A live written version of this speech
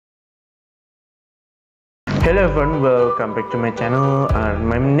Hello everyone, welcome back to my channel.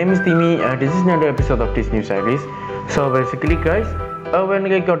 My name is Timmy. This is another episode of this new series. So basically guys, when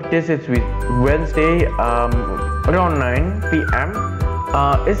I got this, it's with Wednesday around 9 p.m.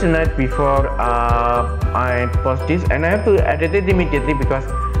 It's the night before I post this, and I have to edit it immediately because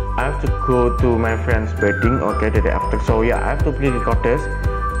I have to go to my friend's wedding, okay, the day after. So yeah, I have to pre-record this.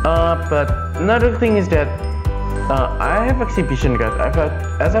 But another thing is that I have exhibition, guys.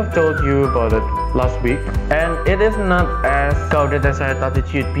 As I've told you about it last week, and it is not as crowded as I thought it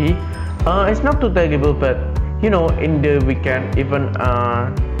should be. It's not too terrible, but you know, in the weekend, even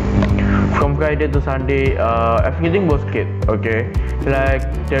from Friday to Sunday, everything was good. Okay, like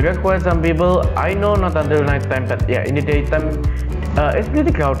there are quite some people. I know not until night time, but yeah, in the daytime, it's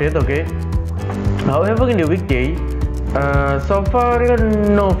pretty crowded. Okay, however, in the weekday, so far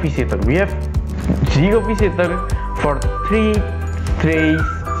no visitor. We have 0 visitor for 3 days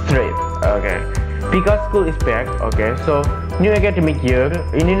straight. Okay, because school is back. Okay, so new academic year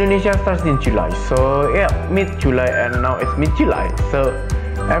in Indonesia starts in July. So yeah, mid-July, and now it's mid-July. So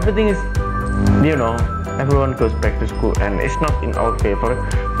everything is, you know, everyone goes back to school, and it's not in our favor.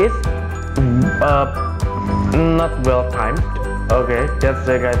 It's not well timed. Okay, that's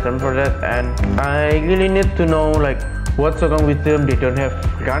the reason for that, and I really need to know like what's wrong with them. They don't have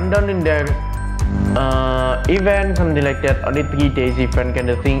rundown in their event, something like that. Only 3 days event kind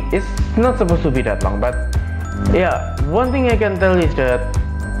of thing. It's not supposed to be that long, but yeah, one thing I can tell is that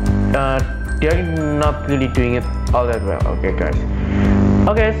they're not really doing it all that well. Okay guys,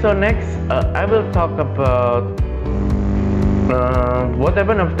 okay, so next I will talk about what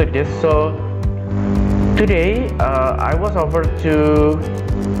happened after this. So today I was offered to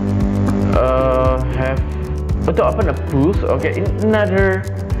open a booth, okay, in another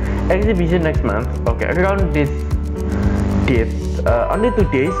exhibition next month. Okay, around this date, only 2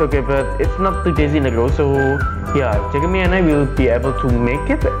 days. Okay, but it's not 2 days in a row. So yeah, Jeremy and I will be able to make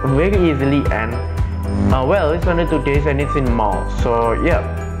it very easily, and well, it's only 2 days and it's in mall. So yeah,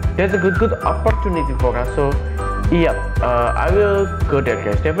 there's a good opportunity for us. So yeah, I will go there,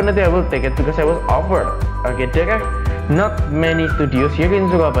 guys. Definitely I will take it because I was offered. Okay, there are not many studios here in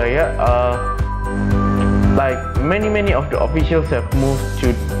Surabaya. Like many of the officials have moved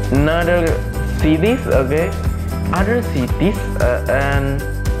to another cities. Okay, other cities, and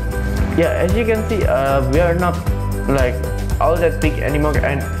yeah, as you can see, we are not like all that big anymore,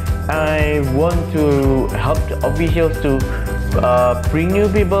 and I want to help the officials to bring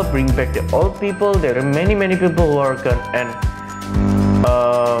new people, bring back the old people. There are many people who are gone, and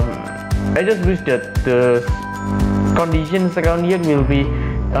I just wish that the conditions around here will be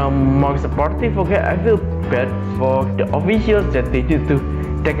more supportive. Okay, I feel bad for the officials that they need to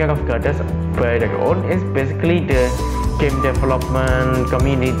take care of Gadas by their own. It's basically the game development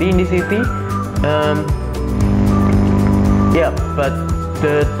community in the city. Yeah, but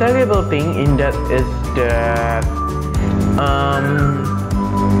the terrible thing in that is that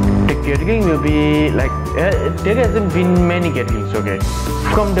the gathering will be like there hasn't been many gatherings. Okay,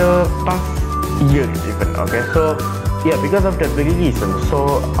 from the past years even. Okay, so yeah, because of that very reason.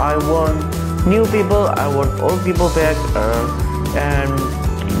 So I want new people, I want old people back, and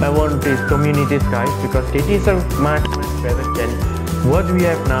I want these communities, guys, because they deserve much better than what we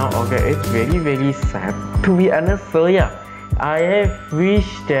have now. Okay, it's very sad, to be honest. So yeah, I have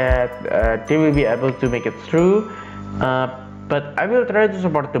wished that they will be able to make it through, but I will try to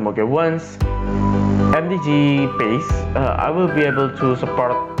support them. Okay, once MTG pays, I will be able to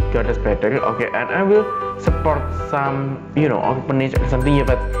support Goddess better. Okay, and I will support some, you know, orphanage or something. Yeah,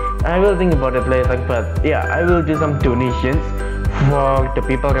 but I will think about it later. But yeah, I will do some donations for the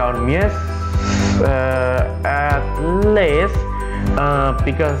people around me, yes, at least,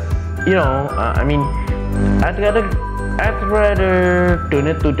 because you know, I mean, I'd rather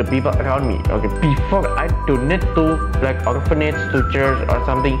donate to the people around me. Okay, before I donate to like orphanage, to church or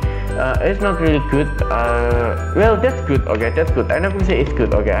something. It's not really good. Well, that's good. Okay, that's good. I never say it's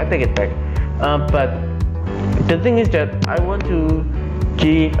good. Okay, I take it back. But the thing is that I want to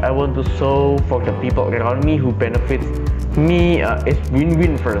give, I want to show for the people around me who benefits me. It's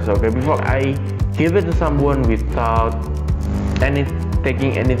win-win first. Okay, before I give it to someone without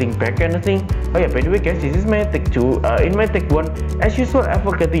taking anything back kind of thing. Oh yeah, by the way guys, this is my take 2. In my take 1, as usual, I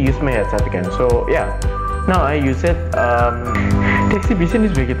forgot to use my headset again. So yeah, now I use it. The exhibition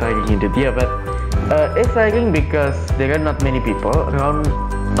is very tiring indeed. Yeah, but it's tiring because there are not many people around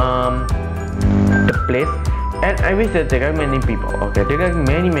the place, and I wish that there are many people. Okay, there are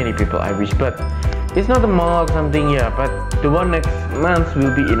many people I wish, but it's not a mall or something. Yeah, but the one next month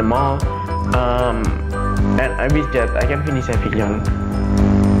will be in a mall, and I wish that I can finish everything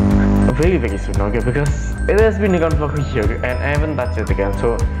very soon, okay, because it has been gone for a year and I haven't touched it again.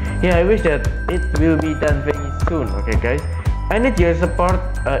 So yeah, I wish that it will be done very soon. Okay guys, I need your support.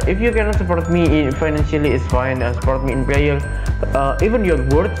 If you cannot support me financially, it's fine. Support me in prayer. Even your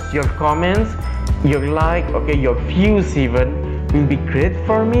words, your comments, your like, okay, your views even will be great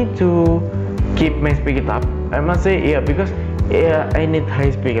for me to keep my spirit up. I must say, yeah, because yeah, I need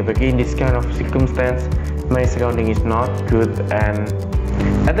high spirit. Okay, in this kind of circumstance, my surrounding is not good, and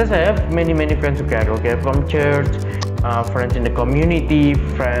at least I have many friends who care. Okay, from church, friends in the community,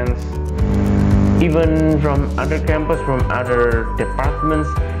 friends even from other campus, from other departments.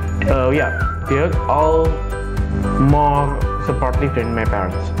 Yeah, they're all more supportive than my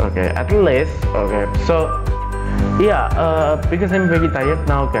parents. Okay, at least. Okay, so yeah, because I'm very tired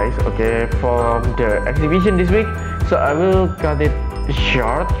now, guys. Okay, from the exhibition this week, so I will cut it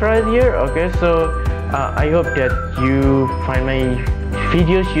short right here. Okay, so I hope that you find my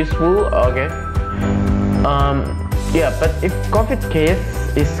videos useful. Okay, yeah, but if COVID case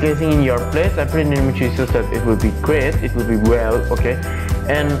is casing in your place, I pray in the name of Jesus that it will be great, it will be well. Okay,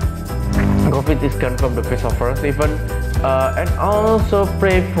 and COVID is gone from the face of earth even, and also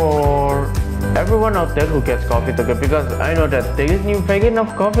pray for everyone out there who gets COVID. Okay, because I know that there is new variant of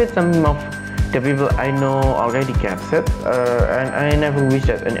COVID. Some of the people I know already gets it, and I never wish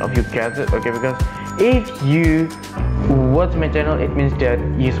that any of you gets it. Okay, because if you watch my channel, it means that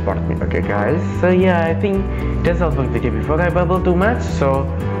you support me. Okay guys, so yeah, I think that's all for the video. Before I babble too much, so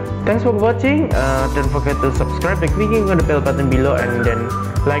thanks for watching. Don't forget to subscribe by clicking on the bell button below, and then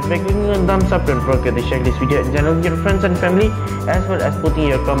like by clicking on thumbs up. Don't forget to share this video and channel with your friends and family, as well as putting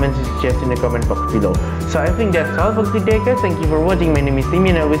your comments and suggestions in the comment box below. So I think that's all for today guys. Thank you for watching. My name is Timmy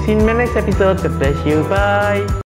and I will see you in my next episode. God bless you. Bye.